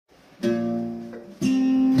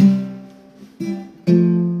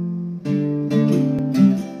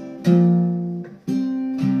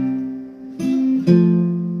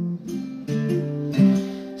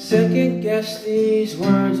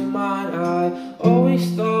I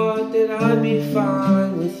always thought that I'd be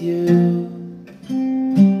fine with you.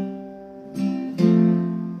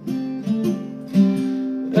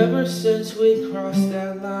 Ever since we crossed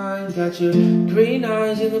that line, got your green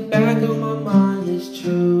eyes in the back of my mind, it's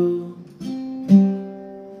true.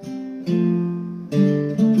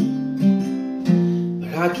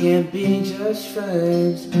 But I can't be just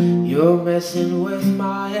friends, you're messing with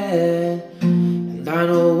my head. And I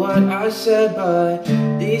know what I said, but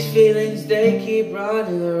these feelings, they keep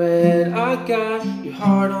running the red. I got your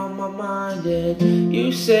heart on my mind, and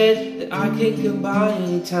you said that I can come by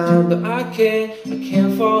anytime. But I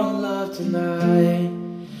can't fall in love tonight.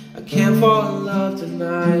 I can't fall in love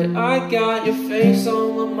tonight. I got your face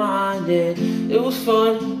on my mind, and it was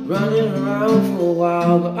fun running around for a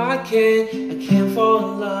while. But I can't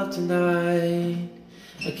fall in love tonight.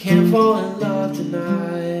 I can't fall in love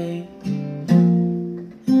tonight.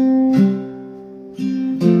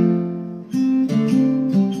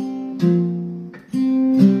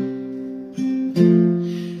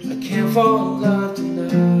 Fall in love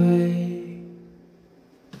tonight.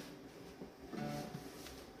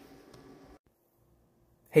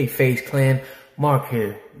 Hey Faze Clan, Mark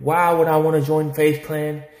here. Why would I want to join Faze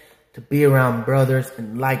Clan? To be around brothers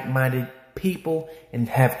and like-minded people and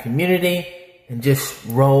have community and just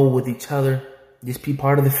roll with each other. Just be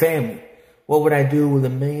part of the family. What would I do with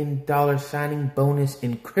 $1 million signing bonus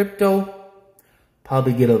in crypto?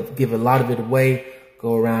 Probably give a lot of it away,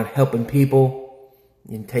 go around helping people,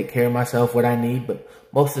 and take care of myself, what I need. But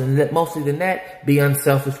mostly than that, be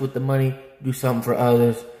unselfish with the money, do something for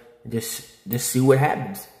others, and just see what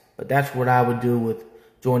happens. But that's what I would do with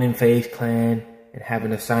joining Faze Clan and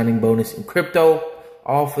having a signing bonus in crypto,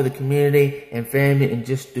 all for the community and family, and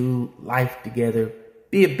just do life together.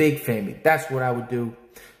 Be a big family. That's what I would do.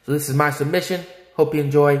 So this is my submission. Hope you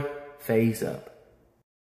enjoy. Faze up.